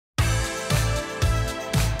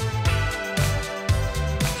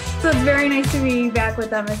So it's very nice to be back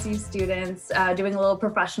with MSU students doing a little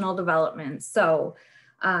professional development. So,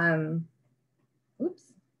 continue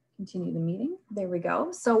the meeting. There we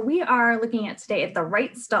go. So we are looking at today at the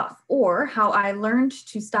right stuff, or how I learned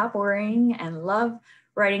to stop worrying and love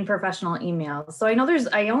writing professional emails. So I know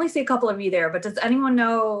I only see a couple of you there, but does anyone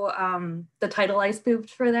know the title I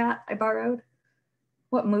spoofed for that I borrowed?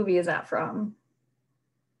 What movie is that from?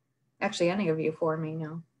 Actually, any of you four may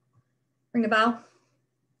know. Ring a bell?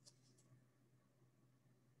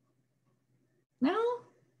 No?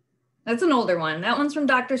 That's an older one. That one's from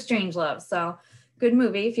Dr. Strangelove. So good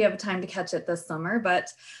movie if you have time to catch it this summer.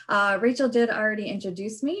 But Rachel did already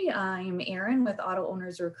introduce me. I'm Erin with Auto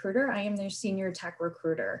Owners Recruiter. I am their senior tech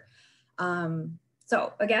recruiter.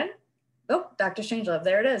 So again, Dr. Strangelove,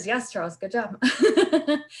 there it is. Yes, Charles, good job.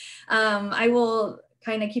 I will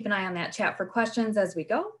kind of keep an eye on that chat for questions as we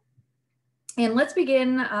go. And let's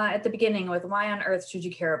begin at the beginning with why on earth should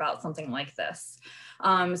you care about something like this?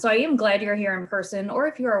 So I am glad you're here in person, or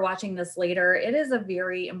if you are watching this later, it is a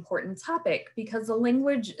very important topic because the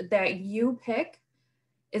language that you pick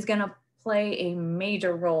is going to play a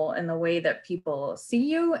major role in the way that people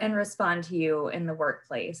see you and respond to you in the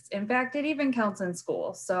workplace. In fact, it even counts in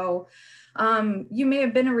school. So you may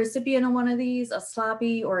have been a recipient of one of these, a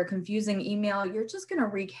sloppy or a confusing email. You're just going to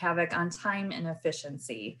wreak havoc on time and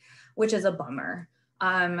efficiency, which is a bummer.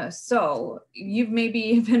 So you've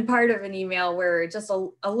maybe been part of an email where just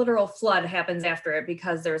a literal flood happens after it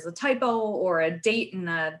because there's a typo or a date and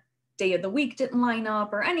a day of the week didn't line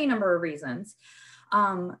up or any number of reasons.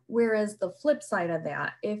 Whereas the flip side of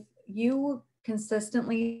that, if you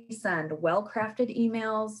consistently send well-crafted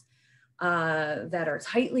emails that are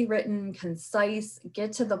tightly written, concise,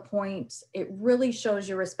 get to the point, it really shows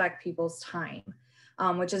you respect people's time,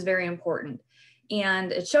 which is very important.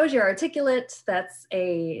 And it shows you're articulate. That's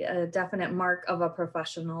a definite mark of a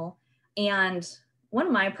professional. And one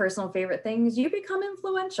of my personal favorite things, you become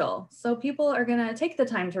influential. So people are going to take the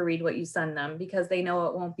time to read what you send them because they know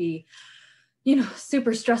it won't be,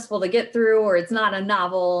 super stressful to get through, or it's not a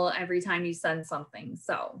novel every time you send something.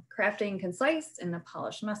 So crafting concise and a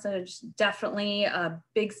polished message, definitely a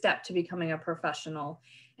big step to becoming a professional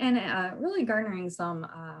and really garnering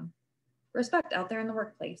some respect out there in the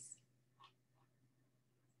workplace.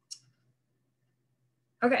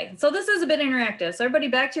 Okay, so this is a bit interactive. So everybody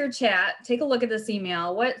back to your chat, take a look at this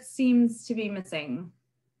email. What seems to be missing?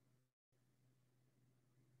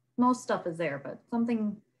 Most stuff is there, but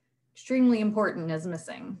something extremely important is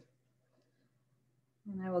missing.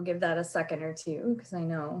 And I will give that a second or two because I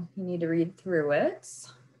know you need to read through it.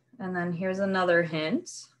 And then here's another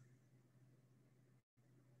hint.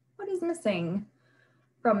 What is missing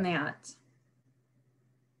from that?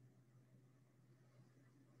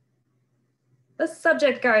 The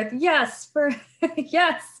subject, Garth. Yes,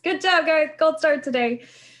 yes. Good job, Garth. Gold star today.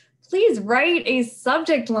 Please write a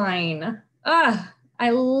subject line. I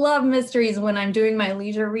love mysteries when I'm doing my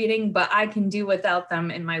leisure reading, but I can do without them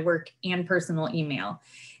in my work and personal email.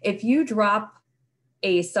 If you drop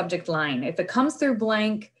a subject line, if it comes through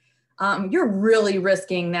blank, you're really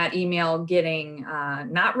risking that email getting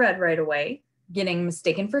not read right away, getting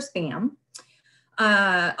mistaken for spam,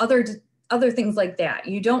 other things like that.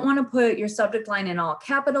 You don't want to put your subject line in all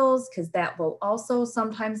capitals because that will also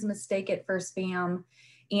sometimes mistake it for spam.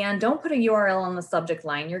 And don't put a URL on the subject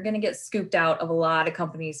line. You're going to get scooped out of a lot of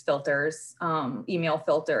companies' filters, email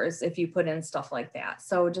filters, if you put in stuff like that.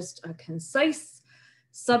 So just a concise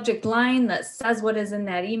subject line that says what is in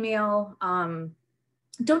that email.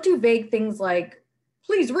 Don't do vague things like,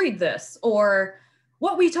 please read this, or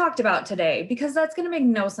what we talked about today, because that's going to make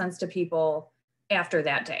no sense to people after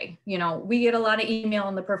that day. We get a lot of email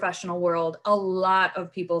in the professional world. A lot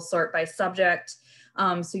of people sort by subject.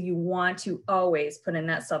 So you want to always put in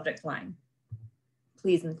that subject line,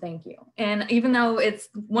 please and thank you. And even though it's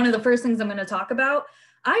one of the first things I'm going to talk about,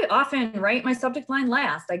 I often write my subject line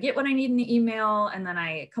last. I get what I need in the email, and then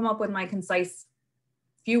I come up with my concise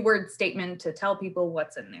few word statement to tell people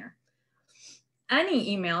what's in there.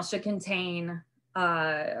 Any email should contain,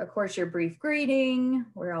 of course, your brief greeting.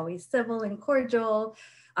 We're always civil and cordial.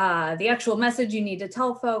 The actual message you need to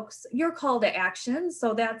tell folks, your call to action.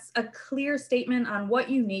 So that's a clear statement on what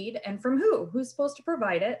you need and from who's supposed to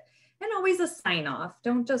provide it, and always a sign off.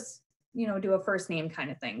 Don't just, do a first name kind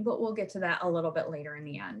of thing, but we'll get to that a little bit later in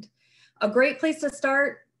the end. A great place to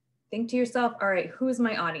start, think to yourself, all right, who is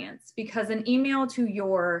my audience? Because an email to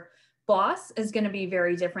your boss is going to be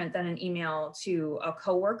very different than an email to a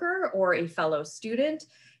coworker or a fellow student.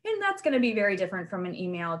 And that's going to be very different from an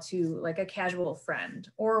email to like a casual friend.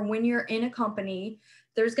 Or when you're in a company,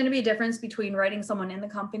 there's going to be a difference between writing someone in the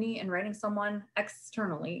company and writing someone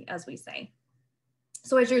externally, as we say.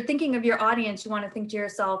 So as you're thinking of your audience, you want to think to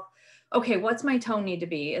yourself, okay, what's my tone need to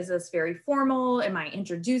be? Is this very formal? Am I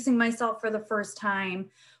introducing myself for the first time?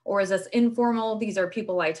 Or is this informal? These are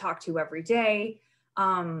people I talk to every day.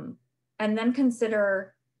 And then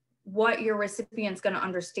consider what your recipient's going to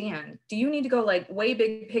understand. Do you need to go like way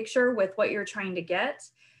big picture with what you're trying to get?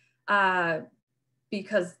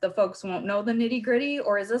 Because the folks won't know the nitty gritty?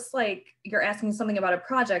 Or is this like you're asking something about a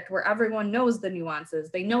project where everyone knows the nuances,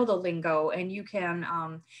 they know the lingo, and you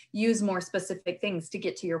can use more specific things to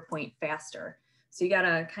get to your point faster? So you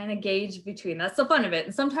gotta kind of gauge between, that's the fun of it.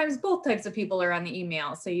 And sometimes both types of people are on the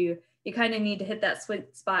email. So you kind of need to hit that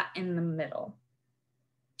sweet spot in the middle.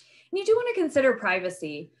 And you do want to consider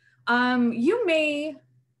privacy. You may,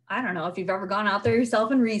 I don't know if you've ever gone out there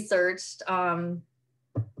yourself and researched,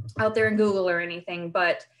 out there in Google or anything,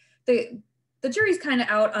 but the jury's kind of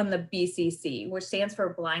out on the BCC, which stands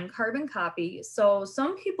for blind carbon copy. So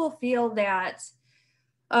some people feel that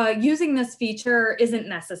using this feature isn't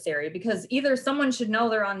necessary because either someone should know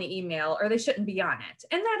they're on the email or they shouldn't be on it.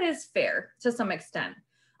 And that is fair to some extent.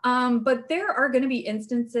 But there are going to be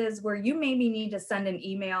instances where you maybe need to send an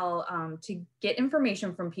email to get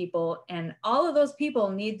information from people, and all of those people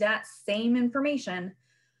need that same information.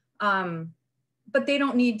 But they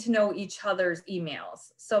don't need to know each other's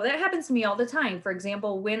emails. So that happens to me all the time. For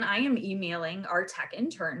example, when I am emailing our tech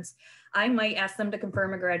interns, I might ask them to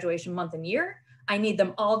confirm a graduation month and year. I need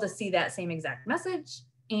them all to see that same exact message.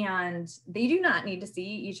 And they do not need to see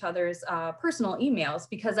each other's personal emails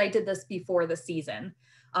because I did this before the season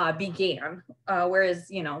began.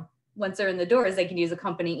 Whereas, you know, once they're in the doors, they can use a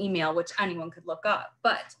company email, which anyone could look up.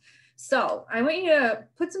 But so I want you to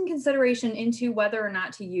put some consideration into whether or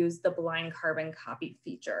not to use the blind carbon copy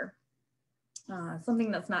feature.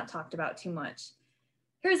 Something that's not talked about too much.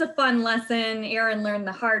 Here's a fun lesson Erin learned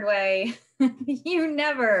the hard way. You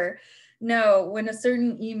never know when a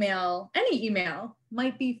certain email, any email,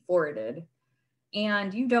 might be forwarded,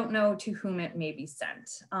 and you don't know to whom it may be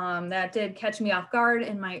sent. That did catch me off guard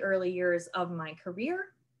in my early years of my career.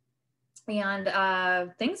 And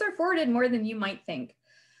things are forwarded more than you might think.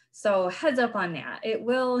 So heads up on that. It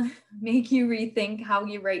will make you rethink how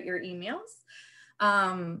you write your emails.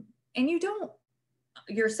 And you don't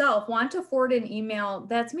yourself want to forward an email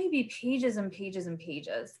that's maybe pages and pages and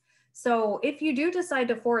pages. So if you do decide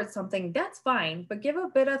to forward something, that's fine, but give a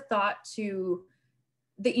bit of thought to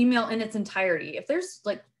the email in its entirety. If there's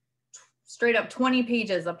like straight up 20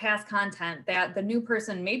 pages of past content that the new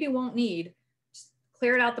person maybe won't need, just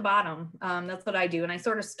clear it out the bottom. That's what I do. And I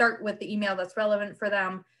sort of start with the email that's relevant for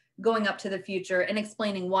them, going up to the future and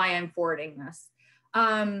explaining why I'm forwarding this.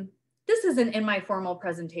 This isn't in my formal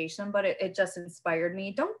presentation, but it just inspired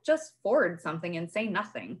me. Don't just forward something and say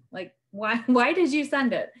nothing. Like, why did you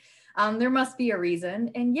send it? There must be a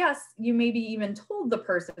reason. And yes, you maybe even told the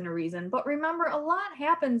person a reason, but remember, a lot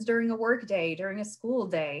happens during a work day, during a school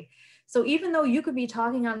day. So even though you could be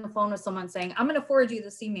talking on the phone with someone saying, I'm going to forward you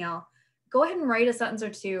this email, go ahead and write a sentence or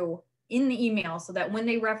two in the email so that when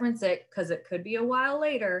they reference it, because it could be a while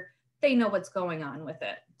later, they know what's going on with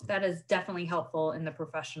it. That is definitely helpful in the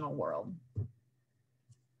professional world.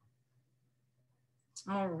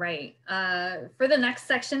 All right, for the next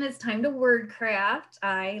section, it's time to word craft.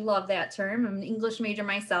 I love that term. I'm an English major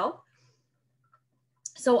myself.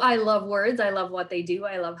 So I love words. I love what they do.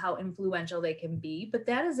 I love how influential they can be, but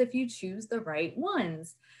that is if you choose the right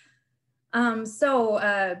ones. Back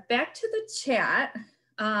to the chat.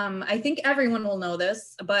 I think everyone will know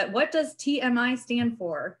this, but what does TMI stand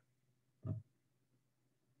for?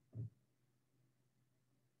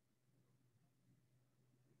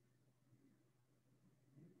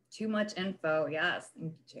 Too much info. Yes,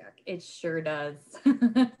 thank you, Jack. It sure does.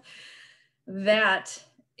 That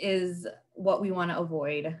is what we want to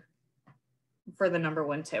avoid for the number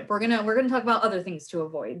one tip. We're gonna talk about other things to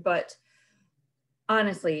avoid, but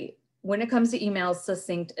honestly, when it comes to emails,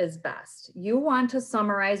 succinct is best. You want to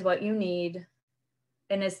summarize what you need.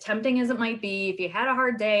 And as tempting as it might be, if you had a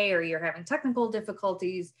hard day or you're having technical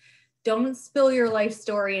difficulties, don't spill your life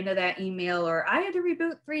story into that email, or I had to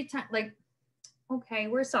reboot 3 times. Like, okay,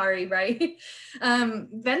 we're sorry, right?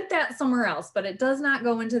 Vent that somewhere else, but it does not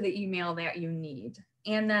go into the email that you need.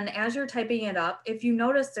 And then as you're typing it up, if you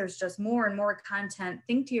notice there's just more and more content,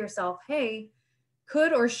 think to yourself, hey,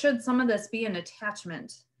 could or should some of this be an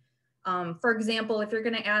attachment? For example, if you're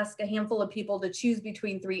going to ask a handful of people to choose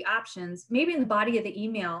between 3 options, maybe in the body of the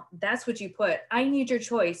email, that's what you put. I need your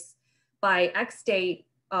choice by X date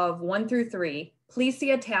of 1 through 3. Please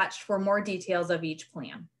see attached for more details of each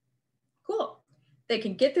plan. Cool. They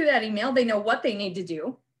can get through that email. They know what they need to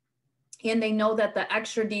do. And they know that the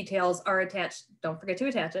extra details are attached. Don't forget to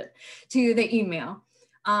attach it to the email.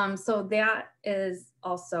 So that is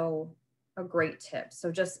also a great tip. So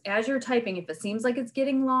just as you're typing, if it seems like it's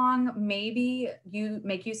getting long, maybe you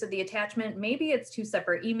make use of the attachment. Maybe it's 2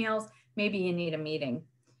 separate emails. Maybe you need a meeting.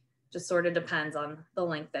 Just sort of depends on the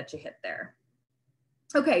link that you hit there.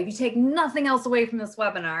 Okay, if you take nothing else away from this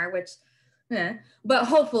webinar, which, but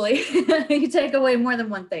hopefully you take away more than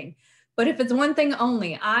one thing. But if it's one thing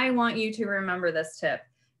only, I want you to remember this tip.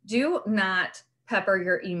 Do not pepper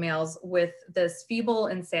your emails with this feeble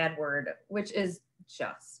and sad word, which is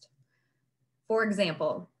just. For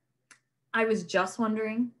example, I was just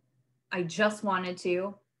wondering, I just wanted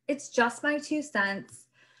to, it's just my 2 cents,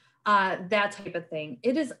 that type of thing.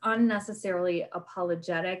 It is unnecessarily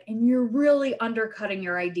apologetic and you're really undercutting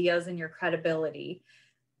your ideas and your credibility.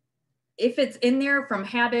 If it's in there from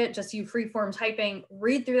habit, just you free-form typing,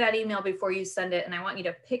 read through that email before you send it. And I want you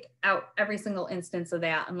to pick out every single instance of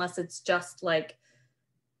that, unless it's just like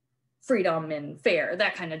freedom and fair,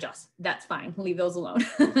 that kind of that's fine. Leave those alone.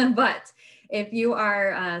 But if you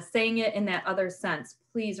are saying it in that other sense,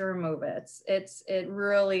 please remove it. It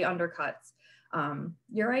really undercuts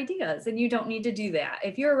your ideas and you don't need to do that.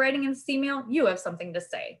 If you're writing in this email, you have something to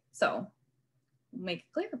say. So make it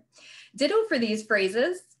clear. Ditto for these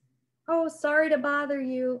phrases. Oh, sorry to bother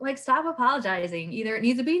you. Like, stop apologizing. Either it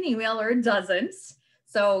needs to be an email or it doesn't.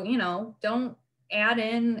 So, don't add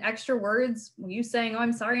in extra words. You saying, oh,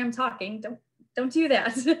 I'm sorry, I'm talking. Don't do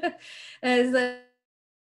that. is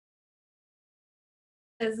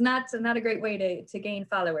not a great way to gain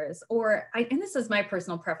followers. And this is my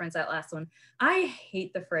personal preference, that last one. I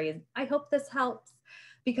hate the phrase, I hope this helps,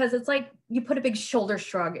 because it's like you put a big shoulder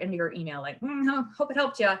shrug into your email, like, hope it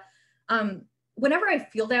helped you. Whenever I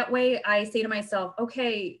feel that way, I say to myself,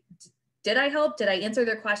 okay, did I help? Did I answer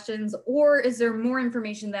their questions? Or is there more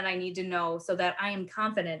information that I need to know so that I am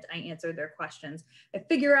confident I answered their questions? I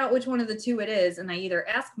figure out which one of the 2 it is, and I either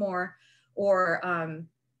ask more or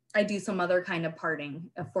I do some other kind of parting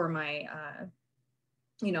for my,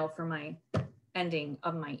 for my ending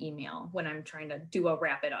of my email when I'm trying to do a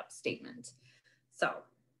wrap it up statement. So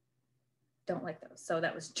don't like those. So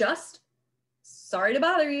that was just sorry to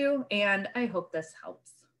bother you, and I hope this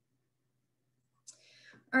helps.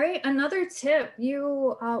 All right, another tip,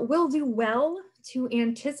 you will do well to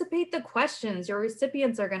anticipate the questions your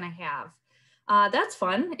recipients are going to have. That's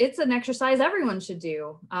fun. It's an exercise everyone should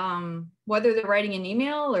do, whether they're writing an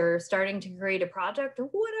email or starting to create a project or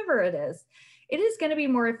whatever it is. It is going to be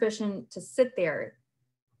more efficient to sit there,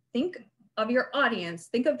 think of your audience,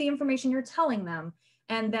 think of the information you're telling them,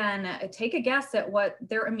 and then take a guess at what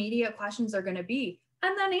their immediate questions are going to be,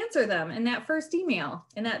 and then answer them in that first email,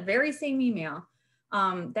 in that very same email.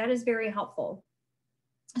 That is very helpful.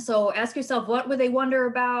 So ask yourself, what would they wonder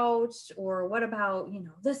about? Or what about,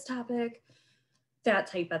 this topic, that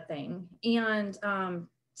type of thing. And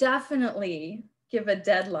definitely give a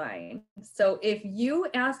deadline. So if you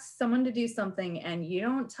ask someone to do something and you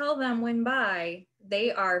don't tell them when by,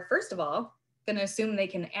 they are, first of all, going to assume they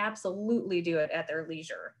can absolutely do it at their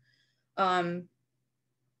leisure. And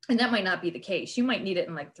that might not be the case. You might need it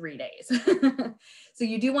in like 3 days. So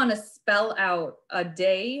you do want to spell out a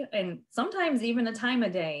day and sometimes even a time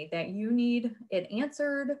of day that you need it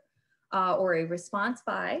answered or a response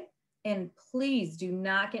by. And please do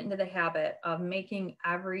not get into the habit of making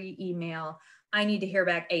every email, I need to hear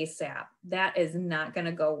back ASAP. That is not going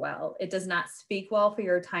to go well. It does not speak well for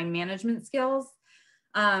your time management skills.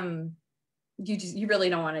 You really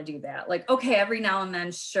don't want to do that. Like, okay, every now and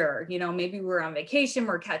then, sure, maybe we're on vacation,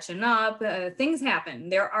 we're catching up, things happen.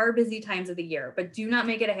 There are busy times of the year, but do not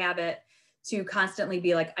make it a habit to constantly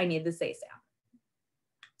be like, I need this ASAP.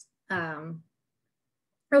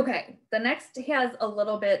 Okay, the next has a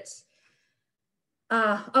little bit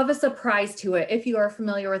of a surprise to it if you are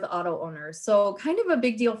familiar with auto owners. So kind of a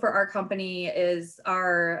big deal for our company is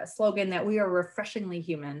our slogan that we are refreshingly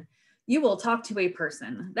human. You will talk to a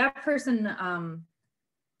person. That person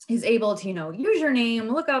is able to, use your name,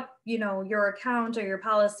 look up, your account or your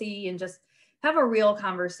policy and just have a real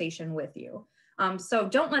conversation with you. So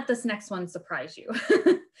don't let this next one surprise you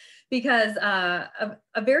because a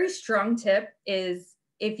very strong tip is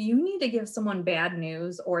if you need to give someone bad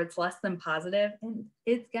news or it's less than positive, and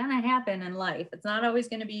it's gonna happen in life. It's not always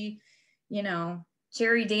gonna be,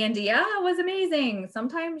 cherry dandy, it was amazing.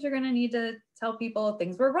 Sometimes you're gonna need to tell people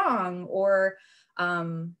things were wrong or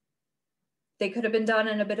they could have been done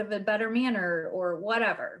in a bit of a better manner or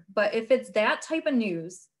whatever. But if it's that type of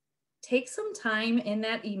news, take some time in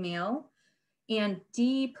that email and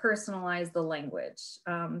depersonalize the language.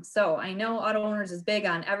 So I know Auto Owners is big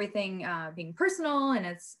on everything being personal, and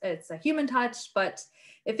it's a human touch, but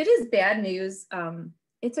if it is bad news,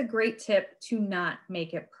 it's a great tip to not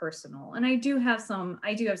make it personal. And I do have some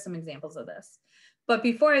examples of this. But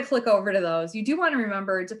before I click over to those, you do want to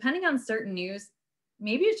remember, depending on certain news,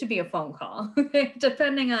 maybe it should be a phone call,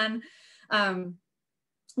 depending on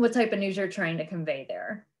what type of news you're trying to convey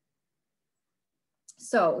there.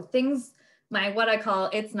 So things, what I call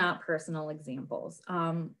it's not personal examples.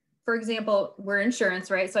 For example, we're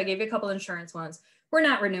insurance, right? So I gave you a couple insurance ones. We're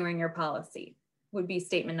not renewing your policy would be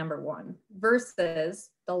statement number 1, versus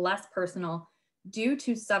the less personal, due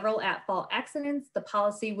to several at-fault accidents, the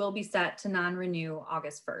policy will be set to non-renew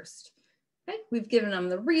August 1st. Okay, we've given them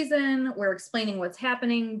the reason, we're explaining what's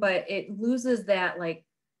happening, but it loses that like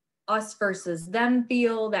us versus them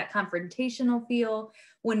feel, that confrontational feel,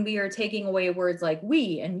 when we are taking away words like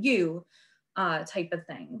we and you type of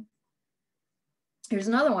thing. Here's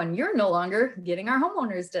another one. You're no longer getting our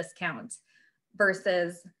homeowners discount,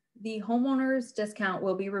 versus the homeowners discount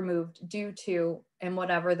will be removed due to, and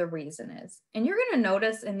whatever the reason is. And you're going to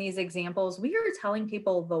notice in these examples, we are telling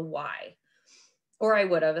people the why, or I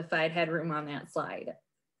would have if I'd had room on that slide.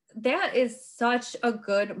 That is such a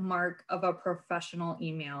good mark of a professional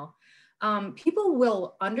email. People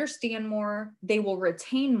will understand more, they will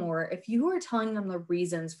retain more if you are telling them the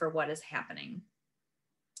reasons for what is happening.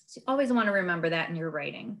 So you always want to remember that in your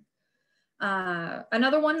writing.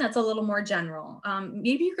 Another one that's a little more general.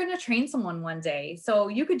 Maybe you're going to train someone one day. So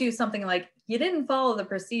you could do something like, you didn't follow the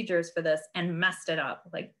procedures for this and messed it up.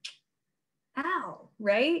 Like, ow,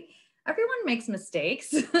 right? Everyone makes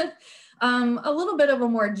mistakes. A little bit of a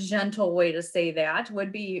more gentle way to say that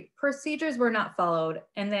would be, procedures were not followed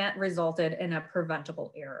and that resulted in a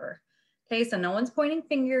preventable error. Okay, so no one's pointing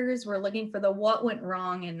fingers. We're looking for the what went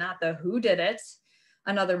wrong and not the who did it.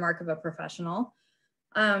 Another mark of a professional.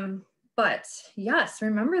 But yes,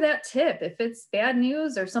 remember that tip. If it's bad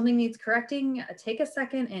news or something needs correcting, take a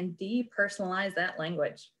second and depersonalize that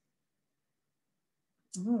language.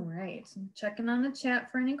 All right, I'm checking on the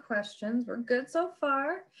chat for any questions. We're good so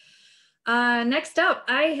far. Next up,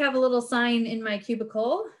 I have a little sign in my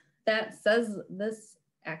cubicle that says this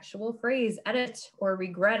actual phrase, edit or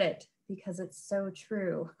regret it, because it's so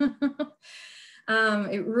true.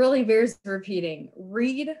 It really bears repeating.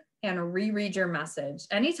 Read and reread your message.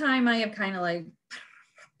 Anytime I have kind of like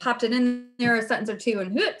popped it in there a sentence or two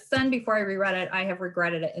and hit send before I reread it, I have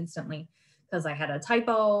regretted it instantly because I had a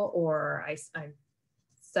typo, or I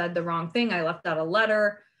said the wrong thing. I left out a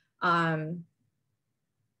letter, you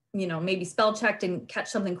know, maybe spell checked and catch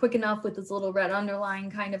something quick enough with this little red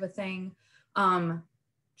underline kind of a thing.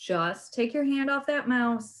 Just take your hand off that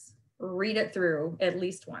mouse, read it through at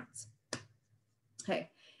least once.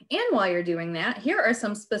 Okay. And while you're doing that, here are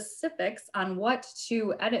some specifics on what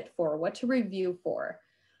to edit for, what to review for.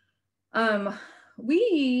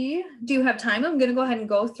 We do have time. I'm going to go ahead and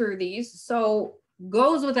go through these. So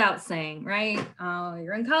goes without saying, right?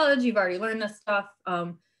 You're in college, you've already learned this stuff.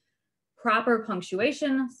 Proper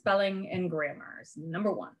punctuation, spelling, and grammar is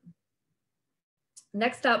number 1.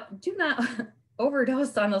 Next up, do not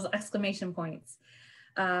overdose on those exclamation points.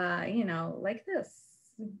 You know, like this.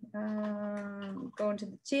 Going to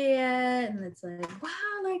the chat and it's like, wow,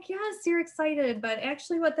 like, yes, you're excited. But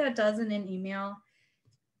actually what that does in an email,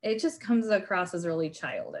 it just comes across as really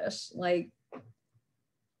childish. Like,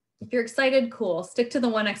 if you're excited, cool, stick to the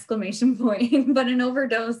 1 exclamation point, but an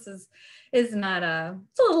overdose is not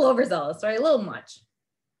it's a little overzealous, right? A little much.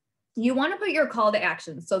 You want to put your call to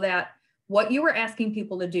action so that what you were asking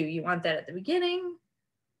people to do, you want that at the beginning,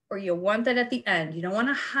 or you want that at the end. You don't want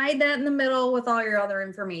to hide that in the middle with all your other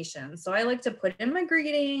information. So I like to put in my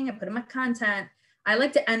greeting, I put in my content. I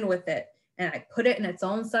like to end with it, and I put it in its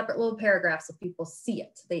own separate little paragraph so people see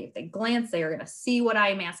it. If they glance, they are going to see what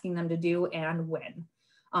I'm asking them to do and when.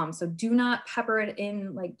 So do not pepper it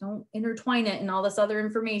in, like, don't intertwine it in all this other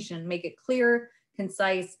information. Make it clear,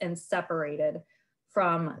 concise, and separated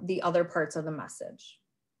from the other parts of the message.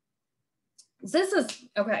 This is,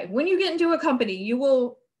 okay, when you get into a company, you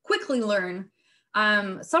will quickly learn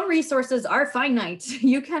some resources are finite.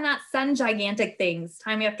 You cannot send gigantic things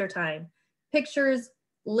time after time. Pictures,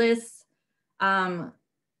 lists,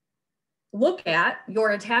 look at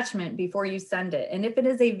your attachment before you send it. And if it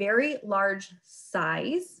is a very large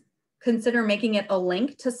size, consider making it a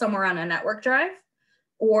link to somewhere on a network drive,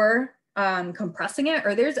 or compressing it,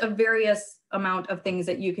 or there's a various amount of things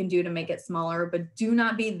that you can do to make it smaller, but do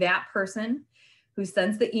not be that person who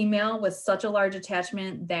sends the email with such a large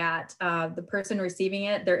attachment that the person receiving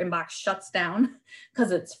it, their inbox shuts down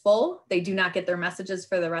because it's full. They do not get their messages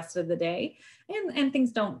for the rest of the day, and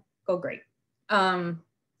things don't go great.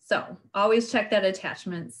 So always check that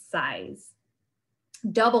attachment size.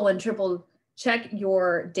 Double and triple check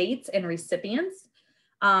your dates and recipients.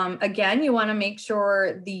 Again, you want to make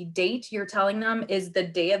sure the date you're telling them is the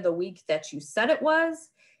day of the week that you said it was.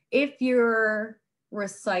 If you're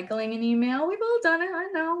recycling an email, we've all done it. I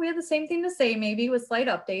know we have the same thing to say, maybe with slight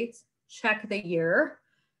updates. Check the year,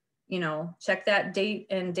 check that date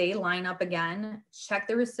and day lineup again. Check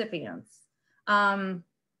the recipients.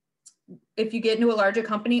 If you get into a larger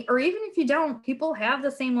company, or even if you don't, people have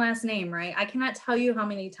the same last name, right? I cannot tell you how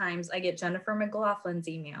many times I get Jennifer McLaughlin's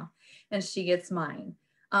email and she gets mine.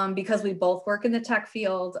 Because we both work in the tech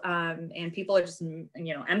field, and people are just,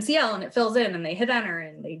 MCL, and it fills in and they hit enter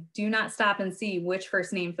and they do not stop and see which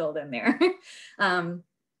first name filled in there.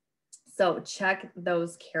 So check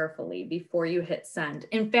those carefully before you hit send.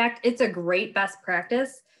 In fact, it's a great best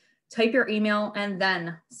practice. Type your email and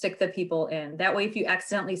then stick the people in. That way, if you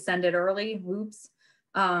accidentally send it early, whoops,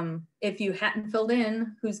 if you hadn't filled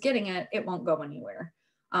in who's getting it, it won't go anywhere.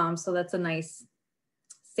 So that's a nice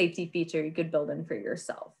safety feature you could build in for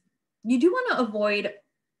yourself. You do want to avoid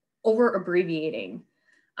over abbreviating.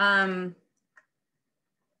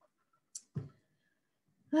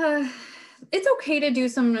 It's okay to do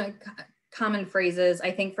some common phrases,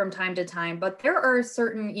 I think, from time to time, but there are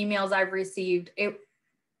certain emails I've received.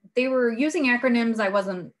 They were using acronyms I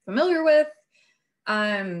wasn't familiar with.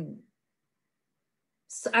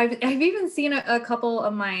 So I've even seen a couple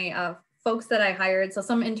of my folks that I hired, so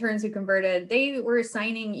some interns who converted, they were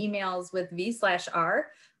signing emails with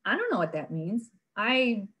V/R. I don't know what that means.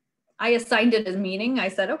 I assigned it as meaning. I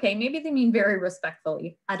said, okay, maybe they mean very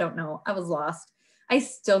respectfully. I don't know. I was lost. I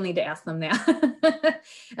still need to ask them that,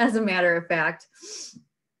 as a matter of fact.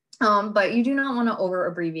 But you do not want to over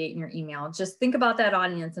abbreviate in your email. Just think about that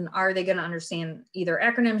audience, and are they going to understand either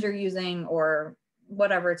acronyms you're using or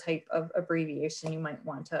whatever type of abbreviation you might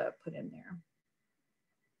want to put in there.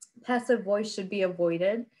 Passive voice should be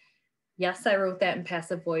avoided. Yes, I wrote that in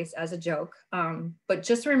passive voice as a joke, but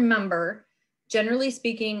just remember, generally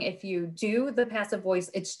speaking, if you do the passive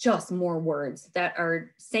voice, it's just more words that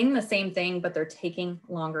are saying the same thing, but they're taking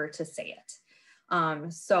longer to say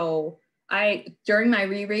it. So during my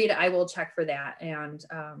reread, I will check for that, and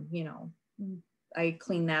I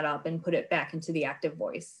clean that up and put it back into the active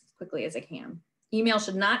voice as quickly as I can. Email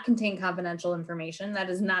should not contain confidential information.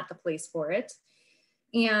 That is not the place for it.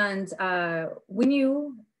 And when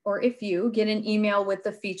you, or if you get an email with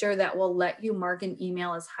the feature that will let you mark an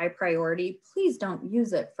email as high priority, please don't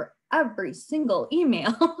use it for every single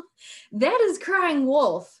email. That is crying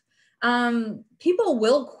wolf. People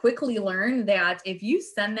will quickly learn that if you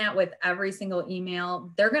send that with every single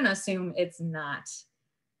email, they're going to assume it's not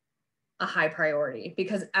a high priority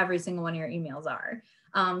because every single one of your emails are.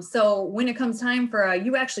 So when it comes time for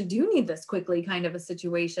you actually do need this quickly kind of a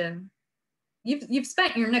situation, you've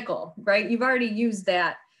spent your nickel, right? You've already used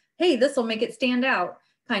that, hey, this will make it stand out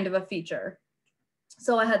kind of a feature.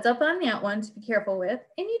 So a heads up on that one to be careful with.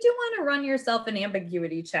 And you do want to run yourself an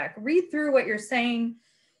ambiguity check. Read through what you're saying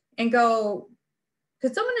and go,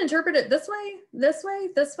 could someone interpret it this way, this way,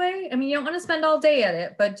 this way? I mean, you don't want to spend all day at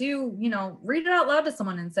it, but do, read it out loud to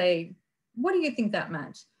someone and say, what do you think that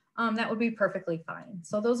meant? That would be perfectly fine.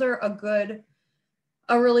 So those are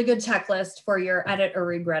a really good checklist for your edit or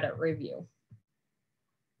regret it review.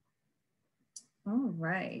 All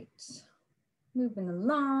right, moving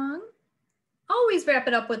along. Always wrap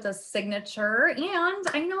it up with a signature. And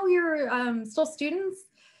I know you're still students,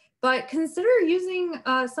 but consider using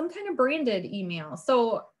some kind of branded email.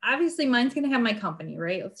 So obviously mine's gonna have my company,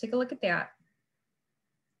 right? Let's take a look at that.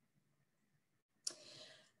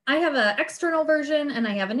 I have an external version and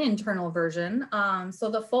I have an internal version. So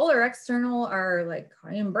the full or external are like,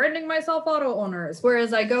 I am branding myself auto owners.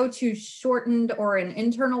 Whereas I go to shortened or an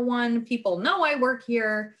internal one, people know I work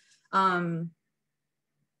here. I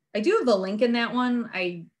do have the link in that one.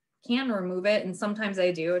 I can remove it and sometimes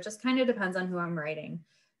I do. It just kind of depends on who I'm writing.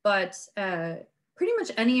 But pretty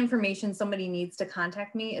much any information somebody needs to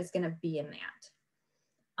contact me is going to be in that.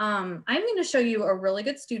 I'm going to show you a really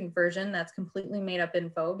good student version that's completely made up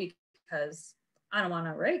info because I don't want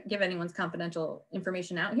to give anyone's confidential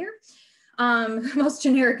information out here. Most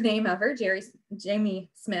generic name ever, Jamie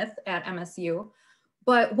Smith at MSU.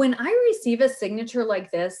 But when I receive a signature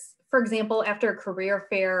like this, for example, after a career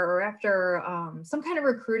fair or after some kind of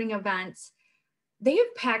recruiting event, they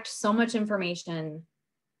have packed so much information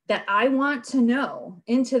that I want to know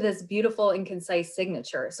into this beautiful and concise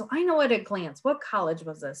signature. So I know at a glance, what college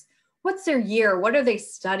was this? What's their year? What are they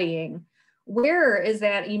studying? Where is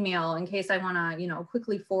that email in case I want to, you know,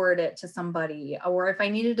 quickly forward it to somebody, or if I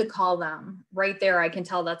needed to call them right there, I can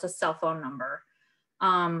tell that's a cell phone number.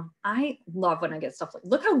 I love when I get stuff like,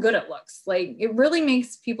 look how good it looks. Like it really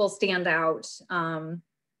makes people stand out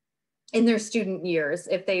in their student years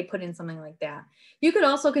if they put in something like that. You could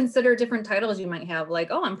also consider different titles you might have, like,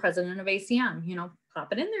 oh, I'm president of ACM, you know,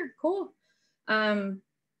 pop it in there, cool.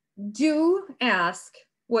 Do ask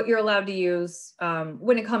what you're allowed to use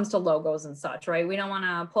when it comes to logos and such, right? We don't want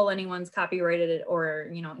to pull anyone's copyrighted or,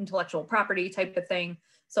 you know, intellectual property type of thing.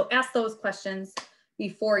 So ask those questions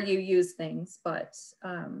before you use things, but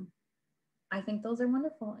I think those are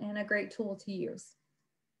wonderful and a great tool to use.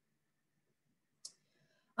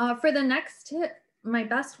 For the next tip, my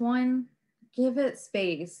best one, give it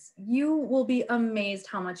space. You will be amazed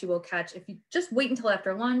how much you will catch if you just wait until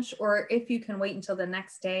after lunch, or if you can wait until the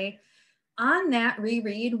next day. On that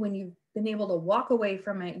reread, when you've been able to walk away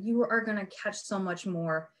from it, you are going to catch so much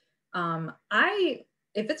more.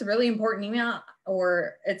 If it's a really important email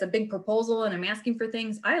or it's a big proposal and I'm asking for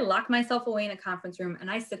things, I lock myself away in a conference room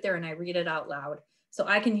and I sit there and I read it out loud. So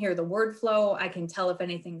I can hear the word flow. I can tell if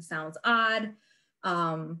anything sounds odd,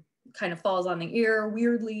 kind of falls on the ear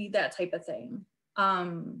weirdly, that type of thing.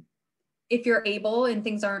 If you're able and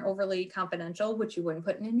things aren't overly confidential, which you wouldn't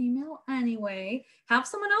put in an email anyway, have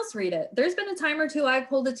someone else read it. There's been a time or two I've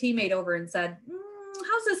pulled a teammate over and said,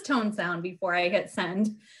 how's this tone sound before I hit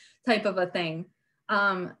send, type of a thing.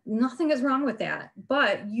 Nothing is wrong with that,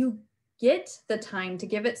 but you get the time to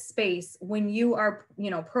give it space when you are,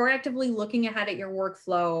 you know, proactively looking ahead at your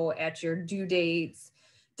workflow, at your due dates,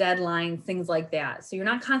 deadlines, things like that. So you're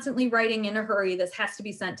not constantly writing in a hurry, this has to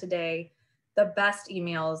be sent today. The best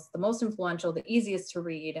emails, the most influential, the easiest to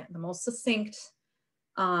read, the most succinct,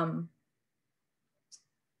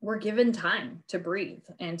 we're given time to breathe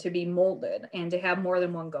and to be molded and to have more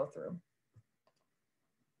than one go through.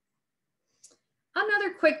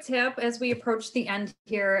 Another quick tip as we approach the end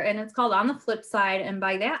here, and it's called on the flip side. And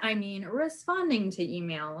by that, I mean responding to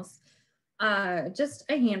emails. Just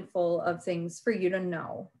a handful of things for you to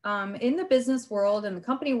know. In the business world and the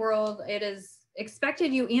company world, it is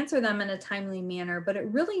expected you answer them in a timely manner, but it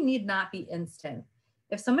really need not be instant.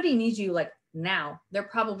 If somebody needs you like now, they're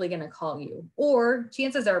probably going to call you, or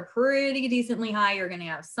chances are pretty decently high you're going to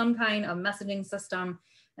have some kind of messaging system.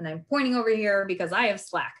 And I'm pointing over here because I have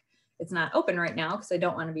Slack. It's not open right now because I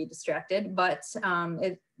don't want to be distracted, but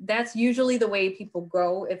that's usually the way people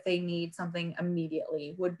go if they need something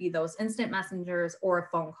immediately, would be those instant messengers or a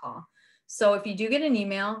phone call. So if you do get an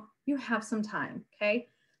email, you have some time, okay?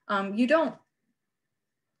 You don't,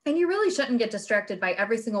 and you really shouldn't get distracted by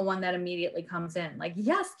every single one that immediately comes in. Like,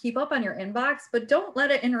 yes, keep up on your inbox, but don't let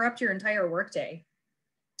it interrupt your entire workday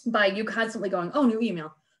by you constantly going, oh, new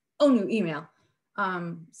email, oh, new email.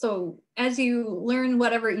 So as you learn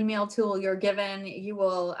whatever email tool you're given, you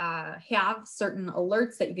will have certain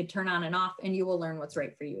alerts that you could turn on and off, and you will learn what's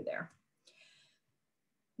right for you there.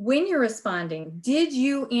 When you're responding, did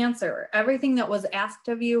you answer everything that was asked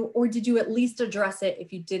of you, or did you at least address it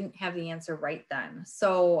if you didn't have the answer right then?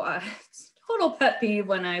 So total pet peeve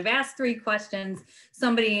when I've asked 3 questions,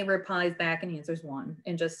 somebody replies back and answers 1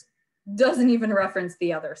 and just doesn't even reference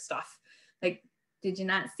the other stuff. Like, did you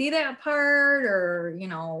not see that part? Or, you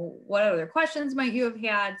know, what other questions might you have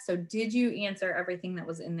had? So did you answer everything that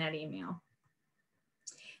was in that email?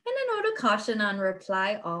 And a note of caution on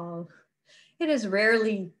reply all. It is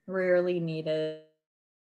rarely needed.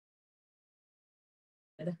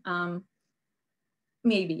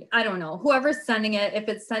 Maybe, I don't know. Whoever's sending it, if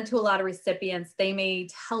it's sent to a lot of recipients, they may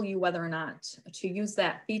tell you whether or not to use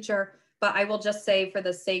that feature. But I will just say, for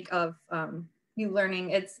the sake of you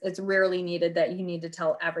learning, it's rarely needed that you need to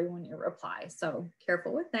tell everyone your reply. So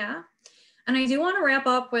careful with that. And I do want to wrap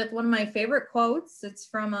up with one of my favorite quotes. It's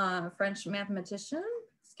from a French mathematician,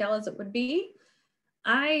 Pascal as it would be.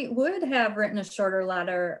 I would have written a shorter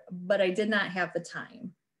letter, but I did not have the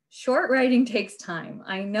time. Short writing takes time.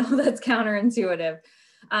 I know that's counterintuitive.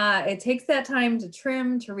 It takes that time to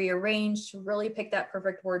trim, to rearrange, to really pick that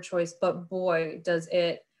perfect word choice, but boy, does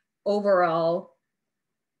it overall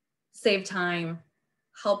save time,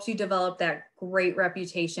 helps you develop that great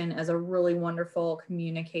reputation as a really wonderful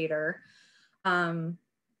communicator.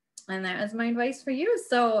 And that is my advice for you.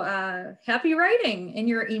 So happy writing in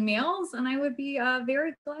your emails. And I would be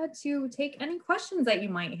very glad to take any questions that you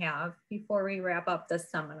might have before we wrap up this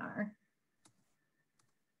seminar.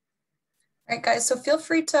 All right, guys, so feel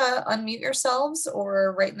free to unmute yourselves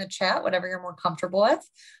or write in the chat, whatever you're more comfortable with.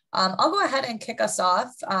 I'll go ahead and kick us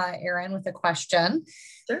off, Erin, with a question.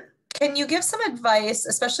 Sure. Can you give some advice,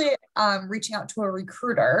 especially reaching out to a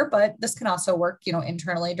recruiter, but this can also work,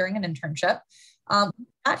 internally during an internship,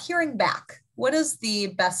 not hearing back? What is the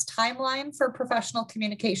best timeline for professional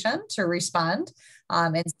communication to respond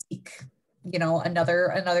and seek,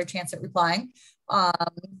 another chance at replying?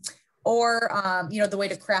 Or the way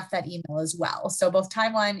to craft that email as well. So both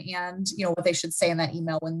timeline and, what they should say in that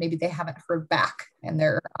email when maybe they haven't heard back and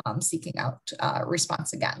they're seeking out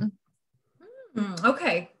response again.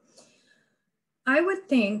 Okay. I would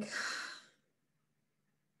think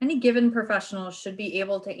any given professional should be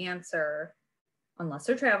able to answer, unless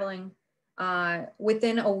they're traveling,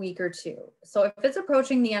 within a week or two. So if it's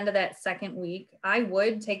approaching the end of that second week, I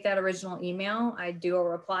would take that original email, I'd do a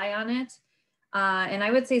reply on it. And I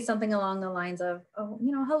would say something along the lines of,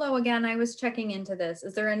 hello again, I was checking into this.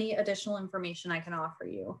 Is there any additional information I can offer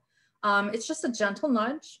you? It's just a gentle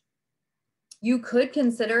nudge. You could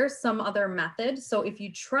consider some other method. So if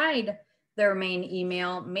you tried their main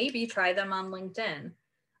email, maybe try them on LinkedIn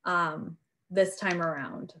this time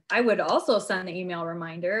around. I would also send an email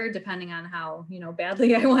reminder, depending on how,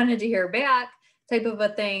 badly I wanted to hear back, type of a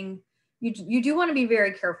thing. You do want to be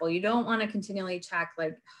very careful. You don't want to continually check,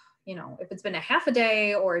 like, if it's been a half a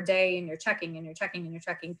day or a day and you're checking and you're checking and you're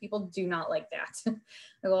checking, people do not like that.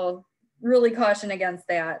 I will really caution against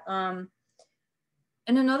that. And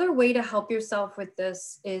another way to help yourself with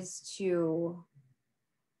this is to,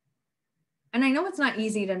 and I know it's not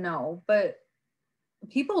easy to know, but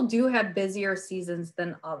people do have busier seasons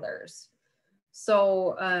than others.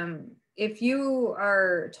 So if you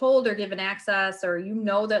are told or given access, or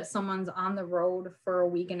that someone's on the road for a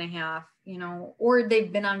week and a half, or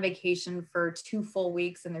they've been on vacation for 2 full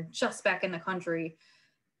weeks and they're just back in the country,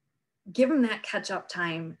 give them that catch up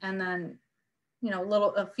time. And then,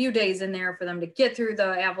 a few days in there for them to get through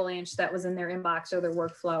the avalanche that was in their inbox or their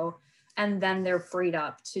workflow. And then they're freed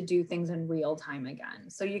up to do things in real time again.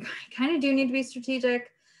 So you kind of do need to be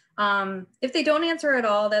strategic. If they don't answer at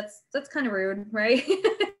all, that's kind of rude, right?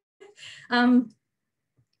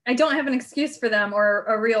 I don't have an excuse for them or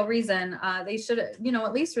a real reason. They should,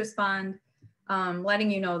 at least respond, letting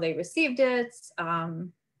you know they received it.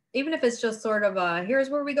 Even if it's just sort of a, here's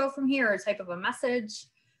where we go from here, type of a message.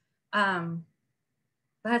 I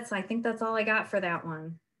think that's all I got for that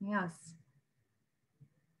one. Yes.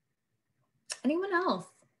 Anyone else?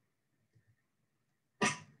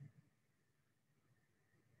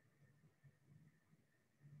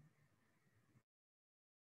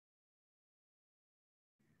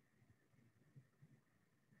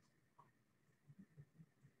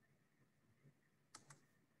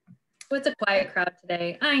 It's a quiet crowd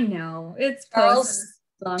today. I know. It's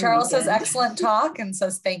Charles says excellent talk and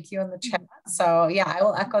says thank you in the chat. So yeah, I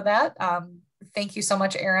will echo that. Thank you so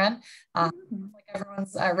much, Erin. Like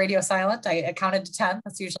everyone's radio silent. I counted to 10.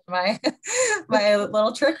 That's usually my my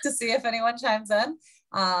little trick to see if anyone chimes in.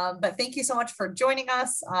 But thank you so much for joining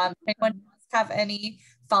us. If anyone have any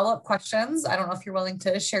follow-up questions, I don't know if you're willing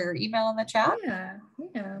to share your email in the chat. Yeah.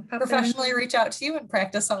 Professionally reach out to you and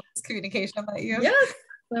practice some of this communication that you. Yes,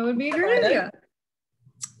 that would be a great idea.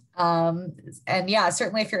 And yeah,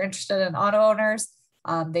 certainly if you're interested in auto owners,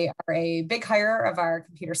 they are a big hire of our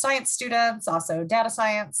computer science students, also data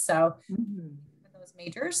science. So those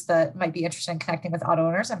majors that might be interested in connecting with auto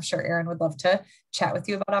owners, I'm sure Erin would love to chat with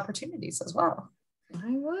you about opportunities as well.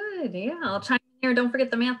 I would, yeah. I'll chime in here. Don't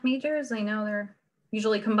forget the math majors. I know they're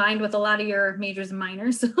usually combined with a lot of your majors and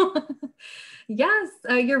minors. So yes,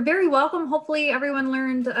 you're very welcome. Hopefully everyone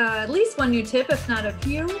learned at least one new tip, if not a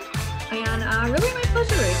few. And really my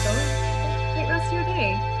pleasure, Rachel. Great rest of your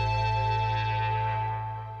day.